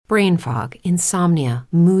brain fog, insomnia,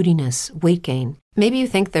 moodiness, weight gain. Maybe you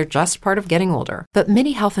think they're just part of getting older, but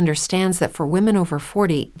MIDI Health understands that for women over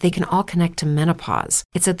 40, they can all connect to menopause.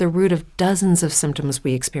 It's at the root of dozens of symptoms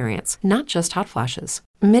we experience, not just hot flashes.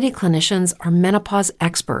 MIDI clinicians are menopause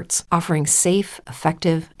experts, offering safe,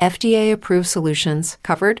 effective, FDA-approved solutions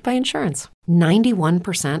covered by insurance.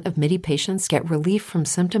 91% of MIDI patients get relief from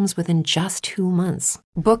symptoms within just 2 months.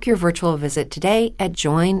 Book your virtual visit today at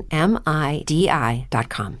joinmidi.com.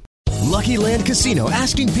 Lucky Land Casino,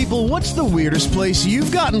 asking people, what's the weirdest place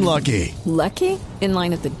you've gotten lucky? Lucky? In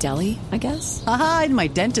line at the deli, I guess? Aha, in my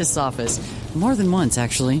dentist's office. More than once,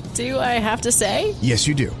 actually. Do I have to say? Yes,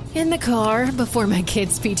 you do. In the car before my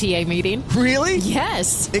kids' PTA meeting. Really?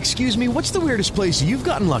 Yes. Excuse me, what's the weirdest place you've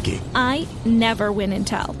gotten lucky? I never win and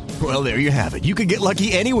tell. Well, there you have it. You can get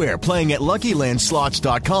lucky anywhere, playing at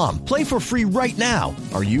LuckyLandSlots.com. Play for free right now.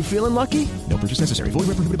 Are you feeling lucky? No purchase necessary. Void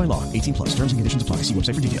where prohibited by law. 18 plus. Terms and conditions apply. See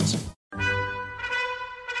website for details.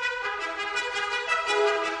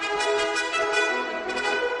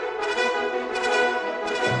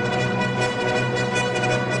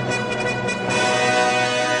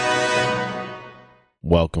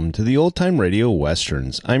 Welcome to the Old Time Radio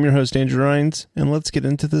Westerns. I'm your host, Andrew Rines, and let's get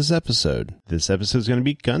into this episode. This episode is going to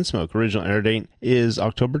be Gunsmoke. Original air date is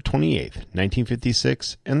October 28th,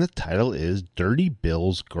 1956, and the title is Dirty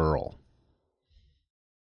Bill's Girl.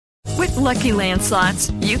 With Lucky Land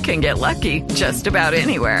Slots, you can get lucky just about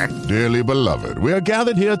anywhere. Dearly beloved, we are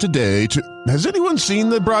gathered here today to... Has anyone seen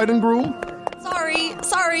the bride and groom?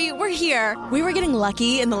 Sorry, we're here. We were getting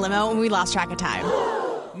lucky in the limo and we lost track of time.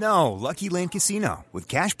 No, Lucky Land Casino, with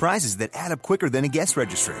cash prizes that add up quicker than a guest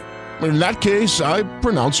registry. In that case, I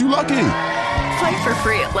pronounce you lucky. Play for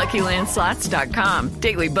free at LuckyLandSlots.com.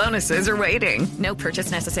 Daily bonuses are waiting. No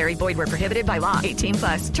purchase necessary. Void where prohibited by law. 18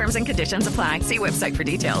 plus. Terms and conditions apply. See website for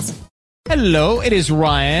details. Hello, it is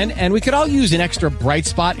Ryan, and we could all use an extra bright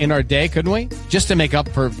spot in our day, couldn't we? Just to make up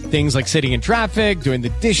for things like sitting in traffic, doing the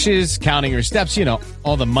dishes, counting your steps, you know,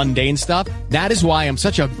 all the mundane stuff. That is why I'm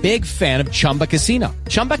such a big fan of Chumba Casino.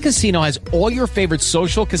 Chumba Casino has all your favorite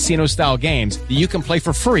social casino-style games that you can play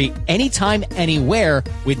for free anytime, anywhere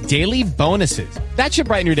with daily bonuses. That should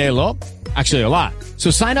brighten your day a little. Actually, a lot.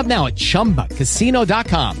 So sign up now at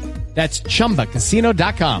ChumbaCasino.com. That's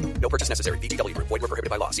ChumbaCasino.com. No purchase necessary. VGW Group. Void where prohibited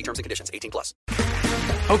by law. See terms and conditions. 18 plus.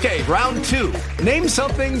 Okay, round two. Name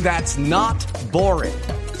something that's not boring.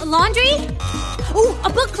 A laundry? Ooh, a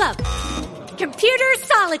book club. Computer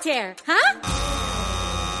solitaire, huh?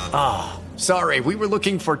 Ah, oh, sorry. We were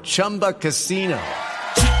looking for Chumba Casino.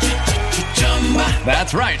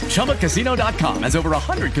 That's right. ChumbaCasino.com has over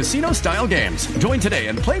 100 casino-style games. Join today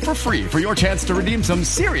and play for free for your chance to redeem some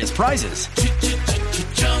serious prizes.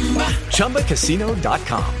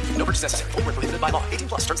 ChumbaCasino.com. No purchase necessary. Void where prohibited by law. 18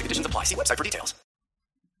 plus. Terms and conditions apply. See website for details.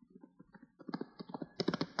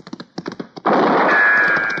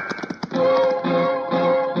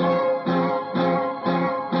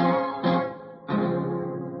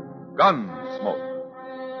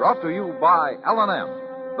 Gunsmoke. Brought to you by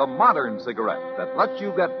L&M, the modern cigarette that lets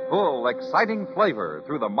you get full, exciting flavor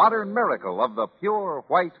through the modern miracle of the pure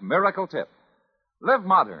white miracle tip. Live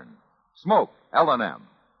modern. Smoke L&M.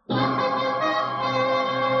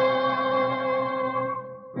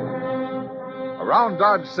 Around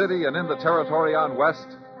Dodge City and in the territory on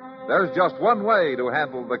West, there's just one way to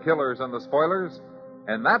handle the killers and the spoilers,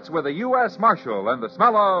 and that's with a U.S. Marshal and the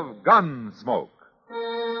smell of Gunsmoke.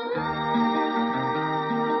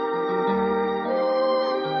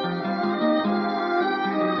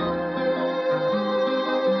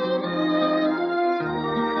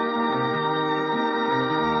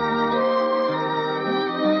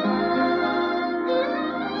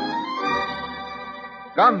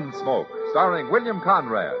 Gunsmoke, starring William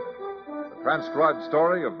Conrad. The transcribed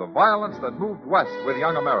story of the violence that moved west with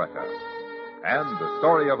young America. And the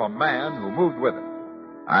story of a man who moved with it.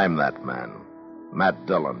 I'm that man. Matt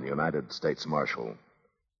Dillon, United States Marshal.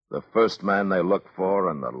 The first man they look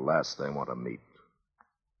for and the last they want to meet.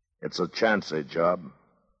 It's a chancy job,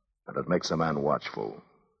 and it makes a man watchful.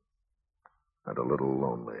 And a little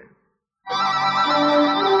lonely.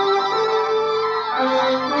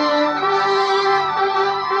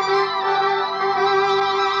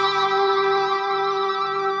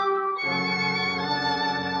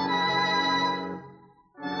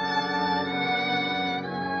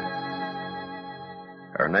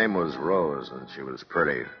 Her name was Rose, and she was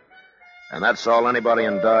pretty. And that's all anybody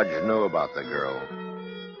in Dodge knew about the girl.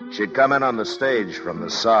 She'd come in on the stage from the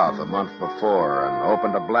South a month before and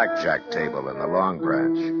opened a blackjack table in the Long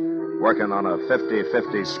Branch, working on a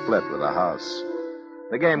 50-50 split with the house.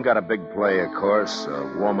 The game got a big play, of course. A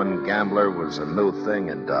woman gambler was a new thing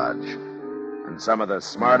in Dodge. And some of the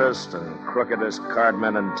smartest and crookedest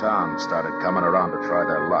cardmen in town started coming around to try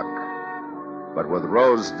their luck. But with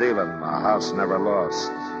Rose dealing, the house never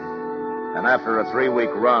lost. And after a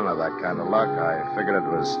 3-week run of that kind of luck, I figured it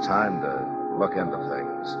was time to look into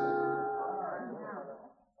things.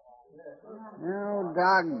 Oh,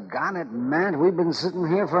 doggone it, Matt. We've been sitting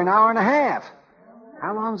here for an hour and a half.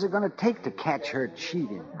 How long's it going to take to catch her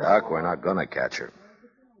cheating? Doc, we're not going to catch her.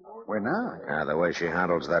 We're not? The way she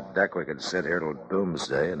handles that deck, we could sit here till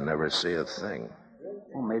doomsday and never see a thing.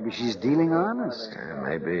 Well, maybe she's dealing honest.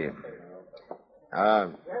 Maybe.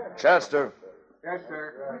 Chester. Yes,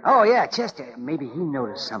 sir. Oh, yeah, Chester. Maybe he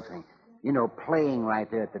noticed something. You know, playing right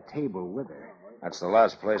there at the table with her. That's the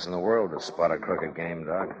last place in the world to spot a crooked game,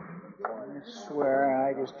 Doc. I swear,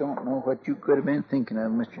 I just don't know what you could have been thinking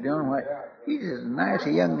of, Mr. Dillon. Why, she's as nice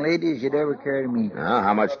a young lady as you'd ever care to meet. Now,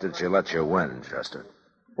 how much did she let you win, Chester?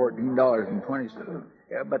 $14.20.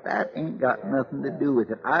 Yeah, but that ain't got nothing to do with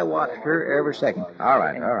it. I watched her every second. All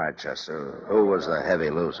right, Chester. Who was the heavy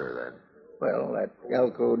loser, then? Well, that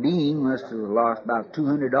Elko Dean must have lost about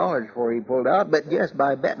 $200 before he pulled out, but just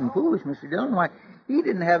by betting foolish, Mr. Dillon, why, he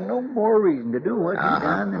didn't have no more reason to do what he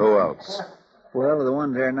done. Who else? Well, the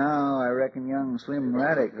ones there now, I reckon young Slim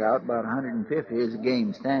Raddick's out about 150 as the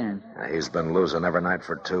game stands. He's been losing every night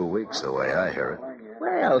for 2 weeks, the way I hear it.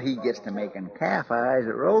 Well, he gets to making calf eyes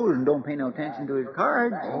at Rose and don't pay no attention to his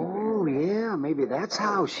cards. Oh, yeah, maybe that's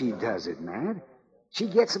how she does it, Matt. She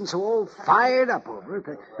gets them so all fired up over it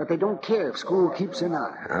that they don't care if school keeps an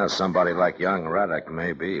eye. Somebody like young Raddick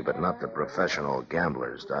may be, but not the professional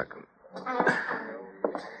gamblers, Doc.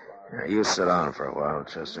 You sit down for a while,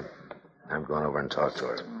 Chester. I'm going over and talk to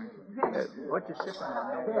her. What you sipping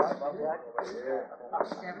on?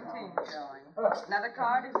 17 showing. Another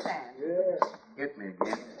card is 10. Hit me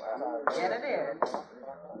again. Yet it is.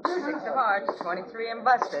 6 of hearts, 23 and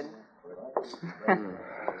busted.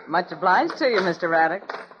 Much obliged to you, Mr. Raddick.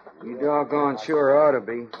 You doggone sure ought to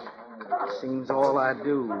be. Seems all I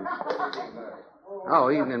do. Oh,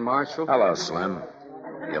 evening, Marshal. Hello, Slim.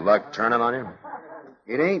 Your luck turning on you?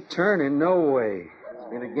 It ain't turning, no way. It's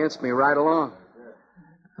been against me right along.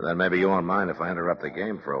 Then maybe you won't mind if I interrupt the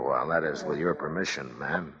game for a while. That is, with your permission,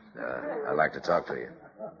 ma'am. I'd like to talk to you.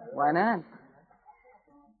 Why not?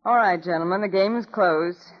 All right, gentlemen, the game is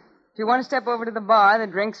closed. If you want to step over to the bar, the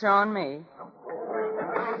drinks are on me.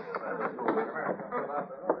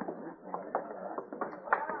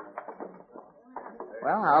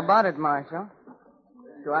 Well, how about it, Marshal?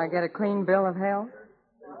 Do I get a clean bill of health?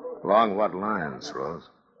 Along what lines, Rose?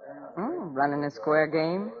 Running a square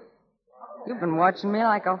game. You've been watching me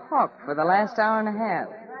like a hawk for the last hour and a half.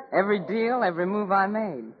 Every deal, every move I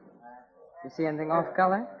made. You see anything off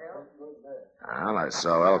color? Well, I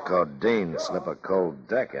saw Elko Dean slip a cold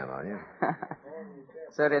deck in on you.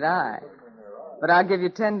 So did I. But I'll give you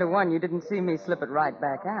 10 to 1. You didn't see me slip it right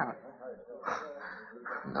back out.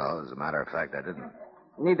 No, as a matter of fact, I didn't.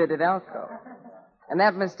 Neither did Elko. And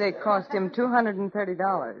that mistake cost him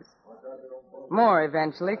 $230. More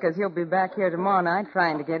eventually, because he'll be back here tomorrow night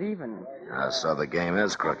trying to get even. So the game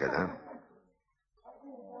is crooked, huh?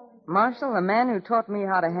 Marshal, the man who taught me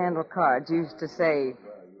how to handle cards used to say,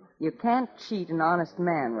 you can't cheat an honest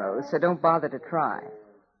man, Rose, so don't bother to try.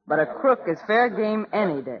 But a crook is fair game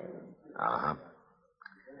any day. Uh-huh.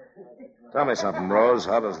 Tell me something, Rose.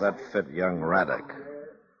 How does that fit young Raddick?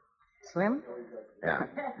 Slim? Yeah.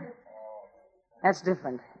 That's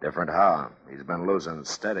different. Different how? He's been losing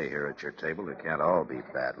steady here at your table. It can't all be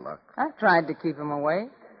bad luck. I've tried to keep him away.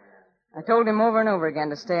 I told him over and over again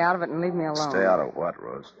to stay out of it and leave me alone. Stay out of what,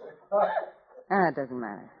 Rose? It doesn't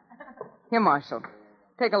matter. Here, Marshal.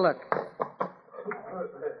 Take a look.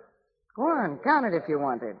 Go on, count it if you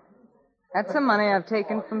want it. That's the money I've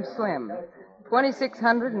taken from Slim.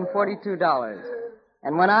 $2,642.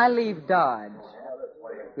 And when I leave Dodge,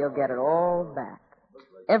 he'll get it all back.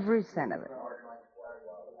 Every cent of it.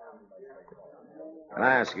 Can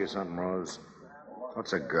I ask you something, Rose?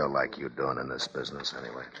 What's a girl like you doing in this business,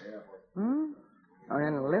 anyway?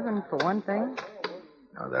 Earning a living, for one thing.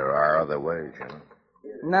 Now, there are other ways, you know.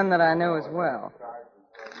 None that I know as well.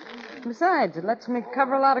 Besides, it lets me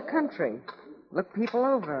cover a lot of country. Look people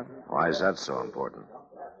over. Why is that so important?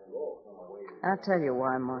 I'll tell you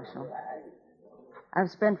why, Marshal. I've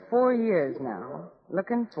spent 4 years now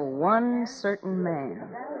looking for one certain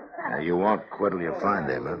man. Now, you won't quit till you find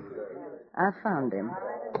him, huh? I found him.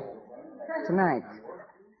 Tonight.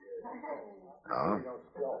 Oh?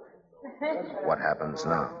 What happens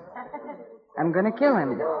now? I'm going to kill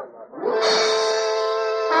him.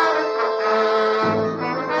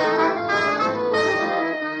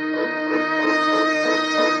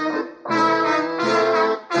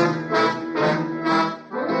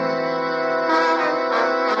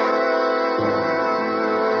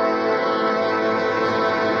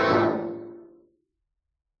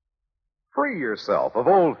 yourself of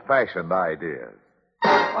old-fashioned ideas.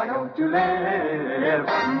 Why don't you live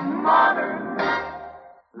modern?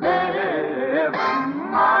 Live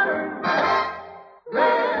modern.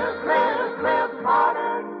 Live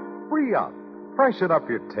modern. Free up. Freshen up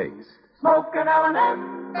your taste. Smoke an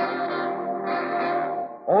L&M.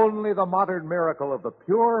 Only the modern miracle of the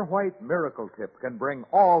pure white miracle tip can bring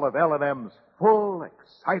all of L&M's full,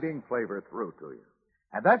 exciting flavor through to you.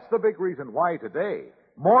 And that's the big reason why today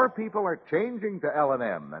more people are changing to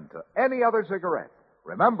L&M than to any other cigarette.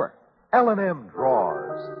 Remember, L&M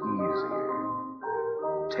draws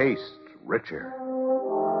easier, tastes richer,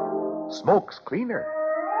 smokes cleaner.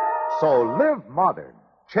 So live modern.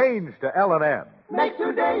 Change to L&M. Make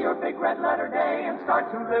today your big red letter day and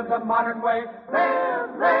start to live the modern way. Live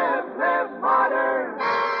modern.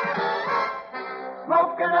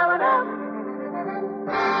 Smoke an L&M.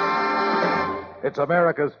 It's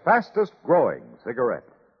America's fastest growing cigarette.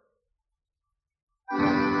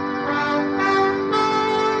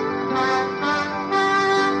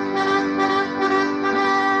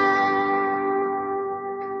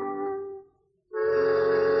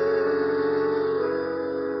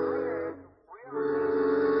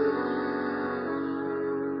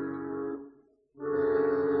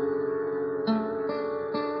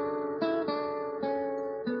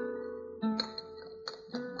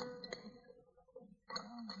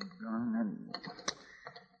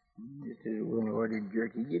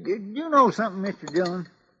 Jerky. You know something, Mr. Dillon?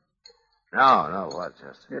 No, what,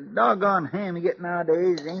 Chester? The doggone ham you get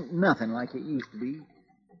nowadays ain't nothing like it used to be.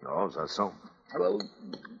 Oh, is that so? Well,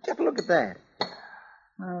 just look at that.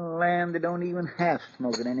 Lamb, they don't even half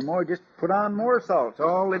smoke it anymore. Just put on more salt. That's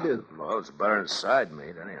all they do. Well, it's better than side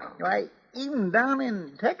meat, anyhow. Why, even down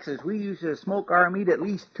in Texas, we used to smoke our meat at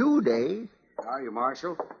least 2 days. How are you,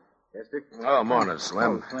 Marshal? Chester? Oh, morning,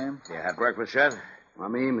 Slim. Oh, Slim. You had breakfast yet?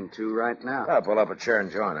 I'm aiming to right now. I'll pull up a chair and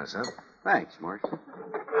join us, huh? Thanks, Marshal.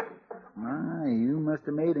 My, you must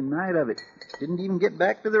have made a night of it. Didn't even get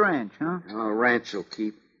back to the ranch, huh? Oh, ranch will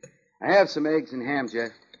keep. I have some eggs and ham,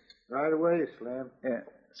 Jeff. Right away, Slim.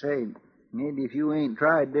 Say, maybe if you ain't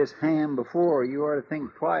tried this ham before, you ought to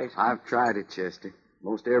think twice. I've tried it, Chester.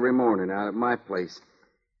 Most every morning out at my place.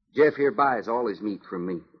 Jeff here buys all his meat from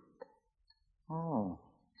me. Oh.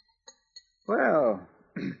 Well,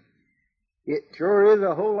 it sure is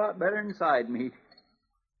a whole lot better than side meat.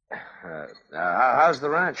 How's the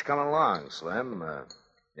ranch coming along, Slim?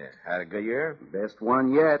 Had a good year? Best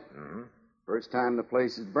one yet. Mm-hmm. First time the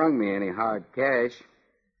place has brung me any hard cash.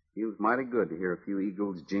 Feels mighty good to hear a few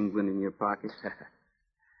eagles jingling in your pocket.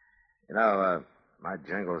 Might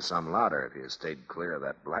jingle some louder if you stayed clear of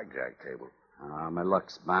that blackjack table. My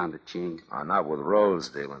luck's bound to change. Not with Rose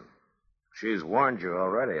dealing. She's warned you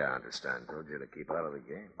already, I understand. Told you to keep out of the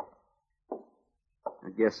game. I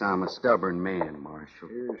guess I'm a stubborn man, Marshal.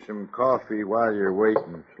 Here's some coffee while you're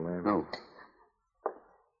waiting, Slim. No.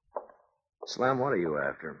 Slim, what are you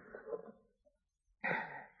after?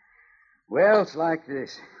 Well, it's like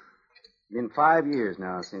this. Been 5 years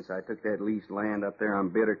now since I took that leased land up there on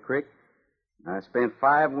Bitter Creek. I spent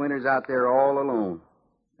 5 winters out there all alone.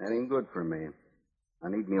 That ain't good for a man. I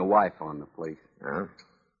need me a wife on the place. Huh?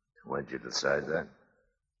 When'd you decide that?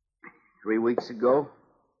 3 weeks ago.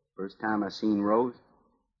 First time I seen Rose.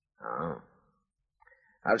 Oh.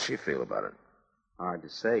 How'd she feel about it? Hard to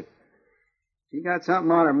say. She got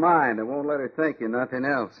something on her mind that won't let her think of nothing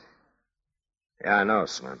else. Yeah, I know,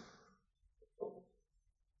 Slim.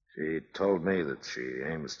 She told me that she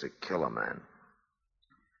aims to kill a man.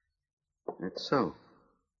 That's so.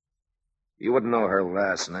 You wouldn't know her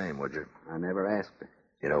last name, would you? I never asked her.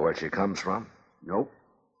 You know where she comes from? Nope.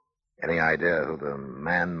 Any idea who the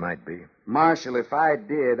man might be? Marshal, if I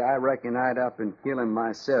did, I reckon I'd up and kill him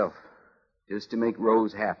myself, just to make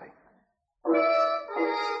Rose happy.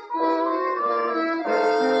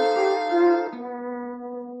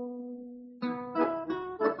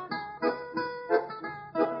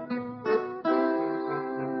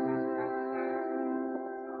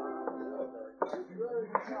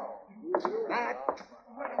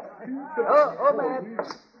 Man.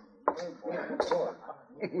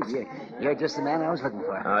 You're just the man I was looking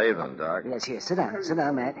for. How evening, Doc. Yes, here. Sit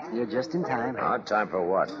down, Matt. You're just in time. Time for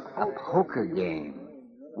what? A poker game.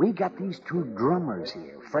 We got these 2 drummers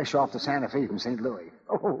here, fresh off the Santa Fe from St. Louis.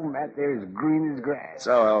 Oh, Matt, they're as green as grass.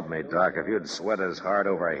 So help me, Doc. If you'd sweat as hard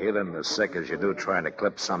over healing the sick as you do trying to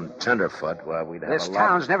clip some tenderfoot, well, we'd have this a lot...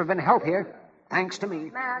 town's never been healthier, thanks to me.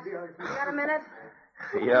 Matt, you got a minute?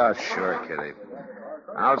 Yeah, sure, Kitty.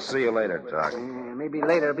 I'll see you later, Doc. Maybe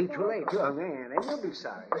later it'll be too late, too. Oh, man, and you'll be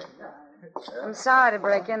sorry. I'm sorry to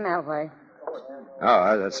break in that way.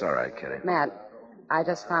 Oh, that's all right, Kitty. Matt, I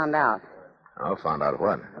just found out. Oh, found out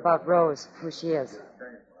what? About Rose, who she is.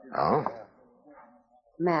 Oh?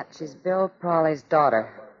 Matt, she's Bill Prawley's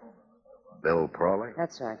daughter. Bill Prawley?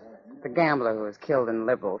 That's right. The gambler who was killed in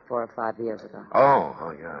Liberal 4 or 5 years ago.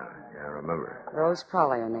 Oh, yeah. Yeah, I remember. Rose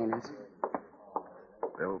Prawley, her name is.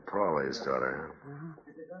 Bill Prawley's daughter, huh?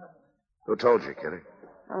 Who told you, Kitty?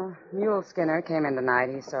 Mule Skinner came in tonight.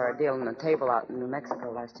 He saw her dealing a table out in New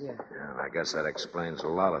Mexico last year. Yeah, and I guess that explains a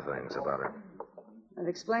lot of things about her. It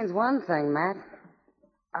explains one thing, Matt.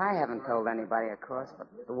 I haven't told anybody, of course, but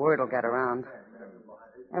the word will get around.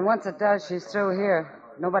 And once it does, she's through here.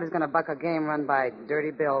 Nobody's going to buck a game run by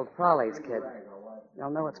Dirty Bill Prawley's kid. They'll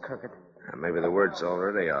know it's crooked. Maybe the word's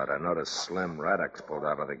already out. I noticed Slim Raddock's pulled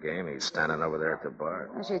out of the game. He's standing over there at the bar.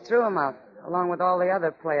 And she threw him out, along with all the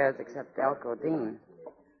other players except Elko Dean.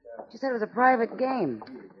 She said it was a private game.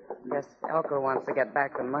 Guess Elko wants to get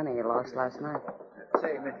back the money he lost last night.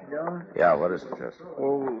 Say, Mr. Dillon. Yeah, what is it, Chester?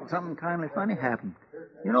 Oh, something kindly funny happened.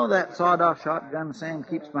 You know that sawed-off shotgun Sam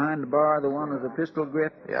keeps behind the bar, the one with the pistol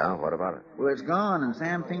grip? Yeah, what about it? Well, it's gone, and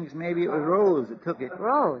Sam thinks maybe it was Rose that took it.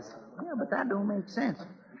 Rose? Yeah, but that don't make sense.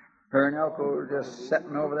 Her and Elko were just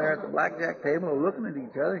sitting over there at the blackjack table looking at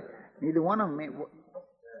each other. Neither one of them made...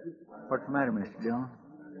 What's the matter, Mr. Dillon?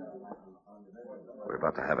 We're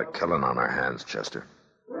about to have a killing on our hands, Chester.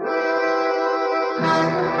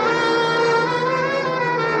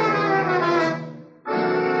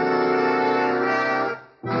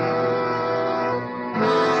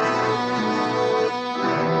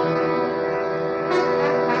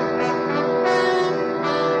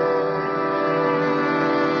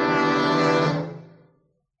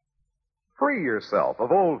 Free yourself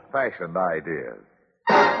of old-fashioned ideas.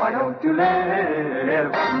 Why don't you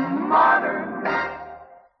live modern?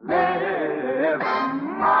 Live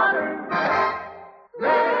modern.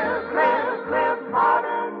 Live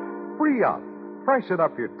modern. Free up. Freshen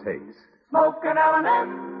up your taste. Smoke an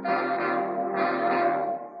L&M.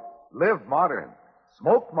 Live modern.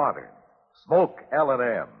 Smoke modern. Smoke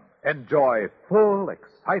L&M. Enjoy full,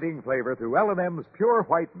 exciting flavor through L&M's Pure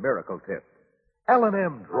White Miracle Tip.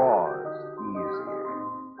 L&M draws easier.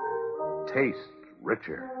 Tastes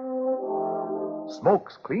richer.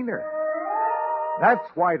 Smokes cleaner. That's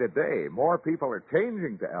why today more people are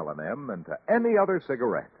changing to L&M than to any other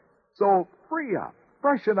cigarette. So free up.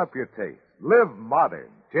 Freshen up your taste. Live modern.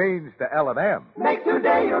 Change to L&M. Make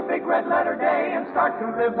today your big red letter day and start to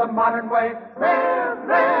live the modern way.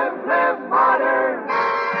 Live modern.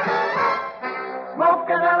 Smoke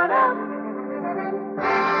an L&M.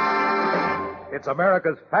 It's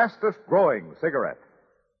America's fastest growing cigarette.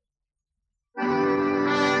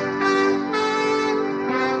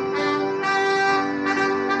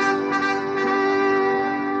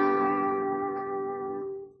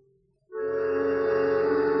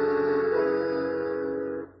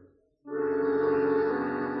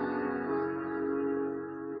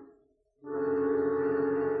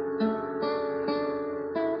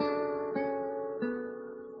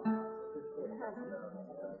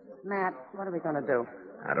 Matt, what are we going to do?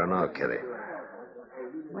 I don't know, Kitty.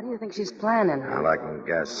 What do you think she's planning? Well, I can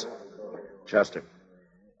guess. Chester,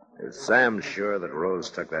 is Sam sure that Rose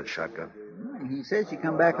took that shotgun? He said she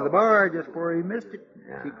come back to the bar just before he missed it.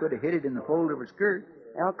 Yeah. She could have hit it in the fold of her skirt.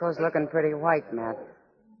 Elko's looking pretty white, Matt.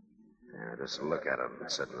 Yeah, just look at them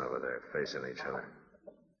sitting over there facing each other.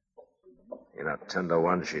 You know, 10 to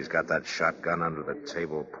 1, she's got that shotgun under the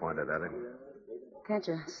table pointed at him. Can't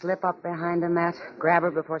you slip up behind her, Matt? Grab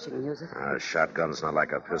her before she can use it? A shotgun's not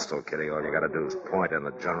like a pistol, Kitty. All you got to do is point in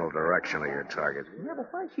the general direction of your target. Yeah, but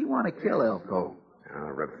why'd she want to kill Elko?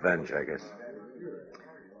 Revenge, I guess.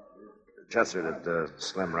 Chester, did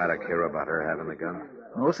Slim Raddock hear about her having the gun?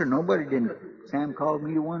 No, sir, nobody didn't. Sam called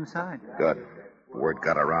me to one side. Good. Word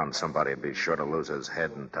got around, somebody'd be sure to lose his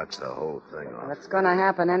head and touch the whole thing off. Well, it's going to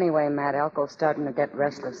happen anyway, Matt. Elko's starting to get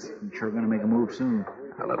restless. I'm sure going to make a move soon.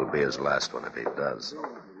 Well, it'll be his last one if he does.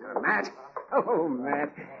 Matt. Oh,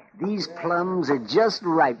 Matt. These plums are just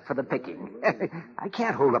ripe for the picking. I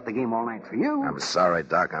can't hold up the game all night for you. I'm sorry,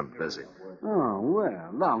 Doc. I'm busy. Oh, well,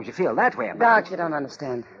 as long as you feel that way about Doc, it. you don't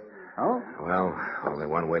understand. Oh? Well, only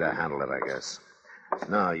one way to handle it, I guess.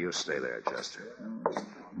 No, you stay there, Chester.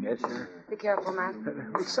 Yes, sir. Be careful, Matt.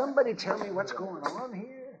 Will somebody tell me what's going on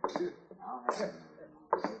here?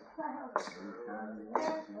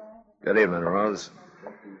 Good evening, Rose.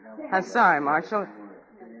 I'm sorry, Marshal.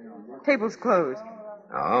 Table's closed.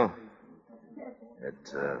 Oh?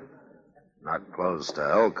 It, not closed to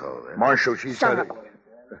Elko, then. Marshal, she said it.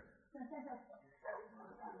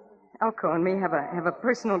 Elko and me have a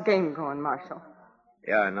personal game going, Marshal.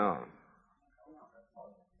 Yeah, I know.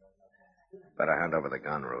 Better hand over the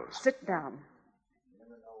gun, Rose. Sit down.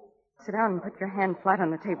 Sit down and put your hand flat on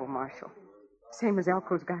the table, Marshal. Same as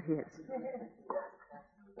Elko's got his.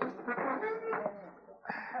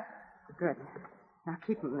 Good. Now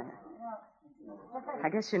keep him there. I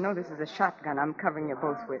guess you know this is a shotgun I'm covering you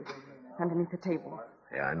both with. Underneath the table.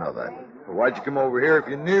 Yeah, I know that. Well, why'd you come over here if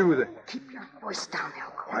you knew that... Keep your voice down,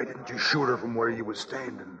 Elko. Why didn't you shoot her from where you was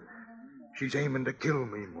standing? She's aiming to kill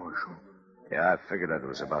me, Marshal. Yeah, I figured that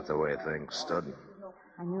was about the way things stood.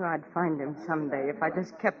 I knew I'd find him someday if I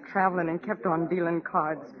just kept traveling and kept on dealing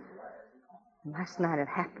cards. Last night it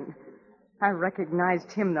happened. I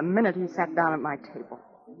recognized him the minute he sat down at my table.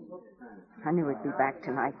 I knew he'd be back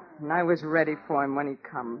tonight, and I was ready for him when he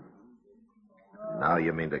come. Now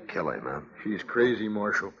you mean to kill him, huh? She's crazy,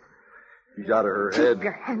 Marshal. She's out of her head. Keep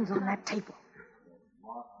your hands on that table.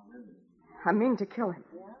 I mean to kill him.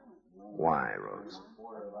 Why, Rose?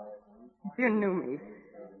 If you knew me,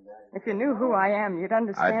 if you knew who I am, you'd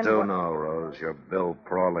understand. I do know, Rose. You're Bill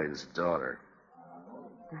Prawley's daughter.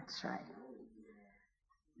 That's right.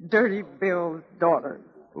 Dirty Bill's daughter.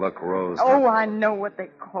 Look, Rose. Oh, I know what they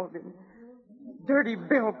called him. Dirty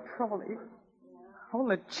Bill Prawley. All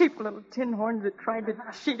the cheap little tin horns that tried to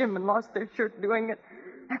cheat him and lost their shirt doing it.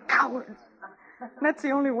 They're cowards. That's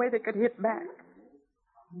the only way they could hit back.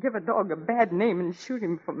 Give a dog a bad name and shoot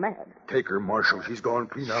him for mad. Take her, Marshal. She's gone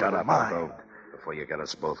clean out Shut of up, her mind. Otto, before you get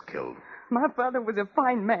us both killed. My father was a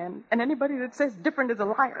fine man, and anybody that says different is a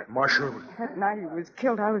liar. Marshal. That night he was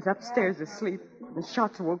killed, I was upstairs asleep. The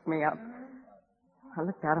shots woke me up. I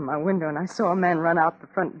looked out of my window, and I saw a man run out the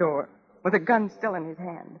front door with a gun still in his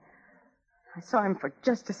hand. I saw him for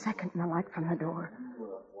just a second in the light from the door.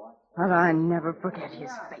 But I never forget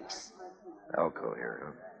his face. Elko here,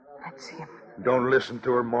 huh? That's him. Don't listen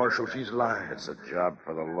to her, Marshal. She's lying. It's a job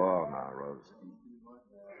for the law now, Rose.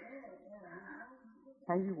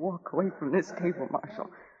 Now you walk away from this table,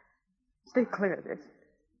 Marshal. Stay clear of this.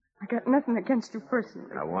 I got nothing against you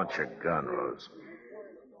personally. I want your gun, Rose.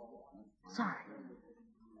 Sorry.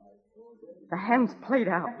 The hand's played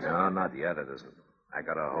out. No, not yet, it isn't. I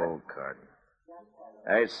got a hold card.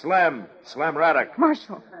 Hey, Slim. Slim Raddick.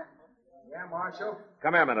 Marshal. Yeah, Marshal?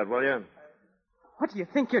 Come here a minute, will you? What do you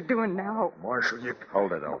think you're doing now? Marshal, you...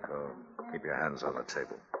 Hold it, Elko. Keep your hands on the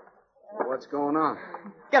table. What's going on?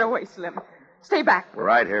 Get away, Slim. Stay back.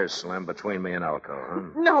 Right here, Slim, between me and Elko, huh?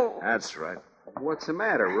 No. That's right. What's the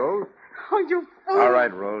matter, Rose? Oh, you fool. All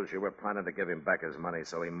right, Rose, you were planning to give him back his money,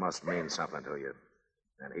 so he must mean something to you.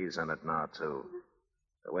 And he's in it now, too.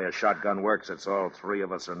 The way a shotgun works, it's all three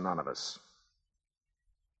of us or none of us.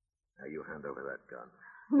 Now, you hand over that gun.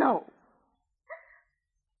 No.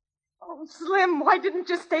 Oh, Slim, why didn't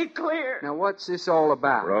you stay clear? Now, what's this all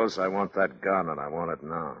about? Rose, I want that gun, and I want it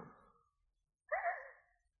now.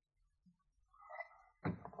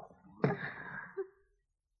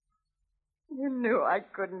 You knew I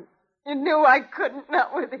couldn't. You knew I couldn't,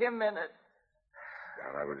 not with him in it.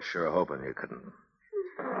 Well, I was sure hoping you couldn't.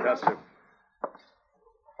 Chester.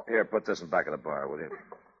 Here, put this in back of the bar, will you?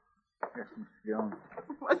 Yes, Mr. Jones.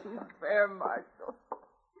 It wasn't fair, Marshal.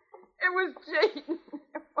 It was cheating.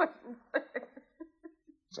 It wasn't fair.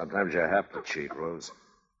 Sometimes you have to cheat, Rose.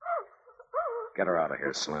 Get her out of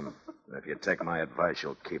here, Slim. And if you take my advice,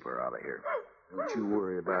 you'll keep her out of here. Don't you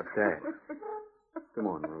worry about that. Come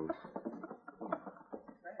on, Rose.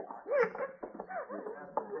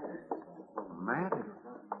 Matt,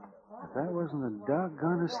 if that wasn't the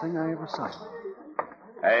doggonest thing I ever saw.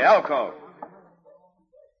 Hey, Elko.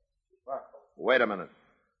 What? Wait a minute.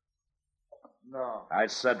 No. I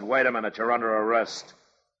said, wait a minute. You're under arrest.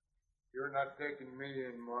 You're not taking me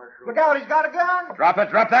in, Marshal. Look out, he's got a gun! Drop it.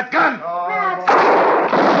 Drop that gun!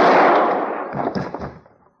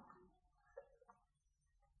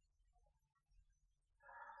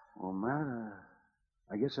 Well, Matt,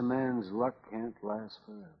 I guess a man's luck can't last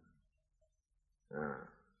forever.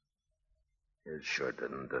 It sure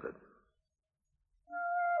didn't, did it?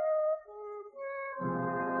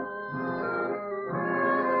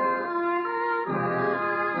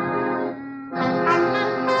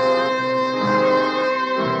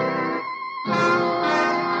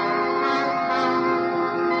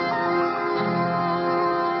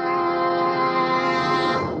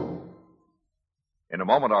 In a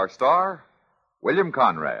moment, our star, William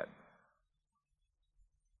Conrad.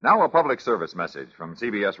 Now a public service message from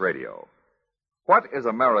CBS Radio. What is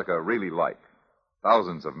America really like?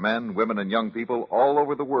 Thousands of men, women, and young people all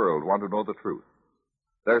over the world want to know the truth.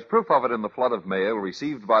 There's proof of it in the flood of mail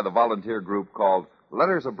received by the volunteer group called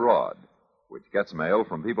Letters Abroad, which gets mail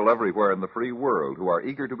from people everywhere in the free world who are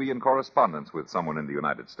eager to be in correspondence with someone in the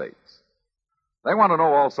United States. They want to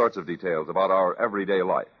know all sorts of details about our everyday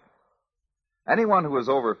life. Anyone who is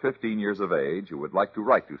over 15 years of age who would like to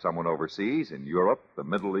write to someone overseas in Europe, the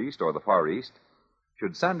Middle East, or the Far East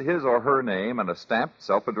should send his or her name in a stamped,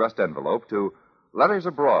 self-addressed envelope to Letters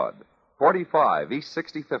Abroad, 45 East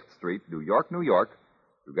 65th Street, New York, New York,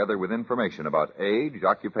 together with information about age,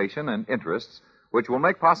 occupation, and interests, which will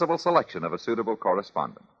make possible selection of a suitable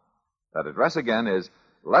correspondent. That address again is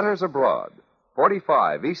Letters Abroad,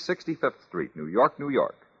 45 East 65th Street, New York, New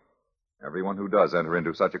York. Everyone who does enter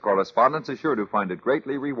into such a correspondence is sure to find it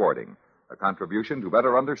greatly rewarding, a contribution to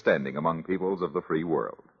better understanding among peoples of the free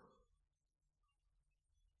world.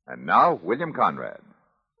 And now, William Conrad.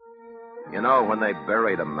 You know, when they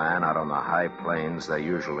buried a man out on the high plains, they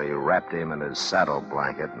usually wrapped him in his saddle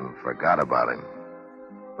blanket and forgot about him.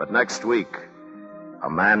 But next week,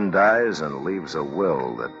 a man dies and leaves a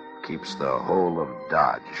will that keeps the whole of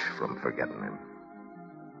Dodge from forgetting him.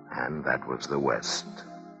 And that was the West.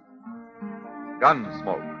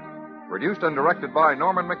 Gunsmoke, produced and directed by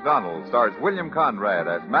Norman MacDonald, stars William Conrad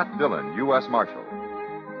as Matt Dillon, U.S. Marshal.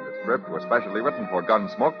 The script was specially written for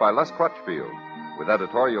Gunsmoke by Les Crutchfield, with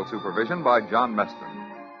editorial supervision by John Meston.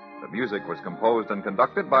 The music was composed and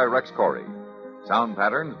conducted by Rex Corey. Sound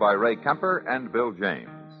patterns by Ray Kemper and Bill James.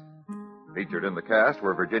 Featured in the cast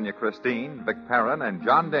were Virginia Christine, Vic Perrin, and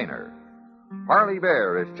John Daner. Harley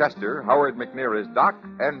Bear is Chester, Howard McNear is Doc,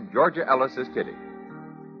 and Georgia Ellis is Kitty.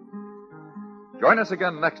 Join us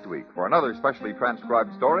again next week for another specially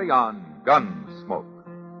transcribed story on Gunsmoke.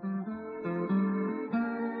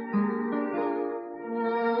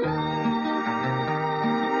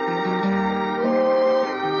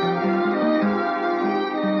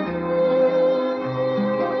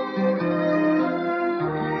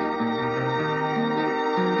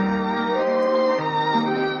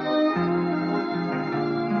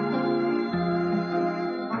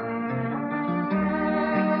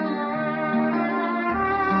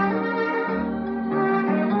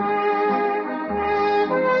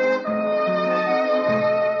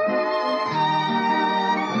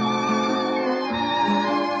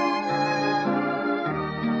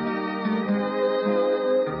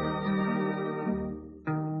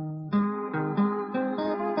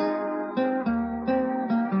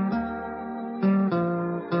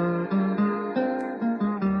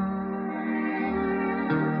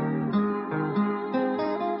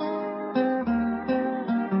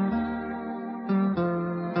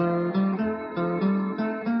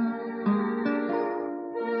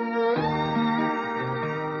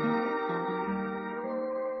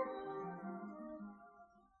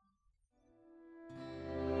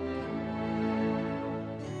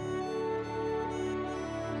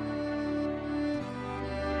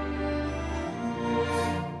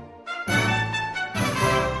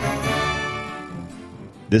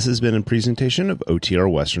 This has been a presentation of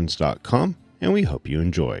OTRWesterns.com, and we hope you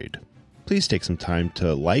enjoyed. Please take some time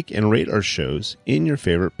to like and rate our shows in your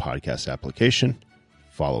favorite podcast application.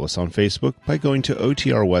 Follow us on Facebook by going to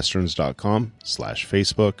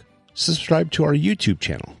OTRWesterns.com/Facebook. Subscribe to our YouTube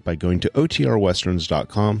channel by going to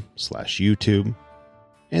OTRWesterns.com/YouTube.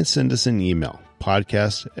 And send us an email,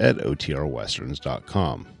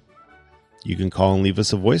 podcast@OTRWesterns.com. You can call and leave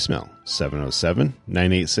us a voicemail,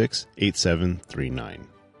 707-986-8739.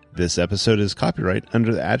 This episode is copyright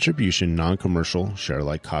under the Attribution Non-Commercial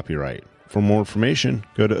Share-alike copyright. For more information,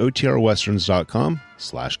 go to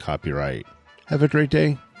OTRWesterns.com/copyright. Have a great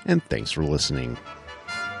day, and thanks for listening.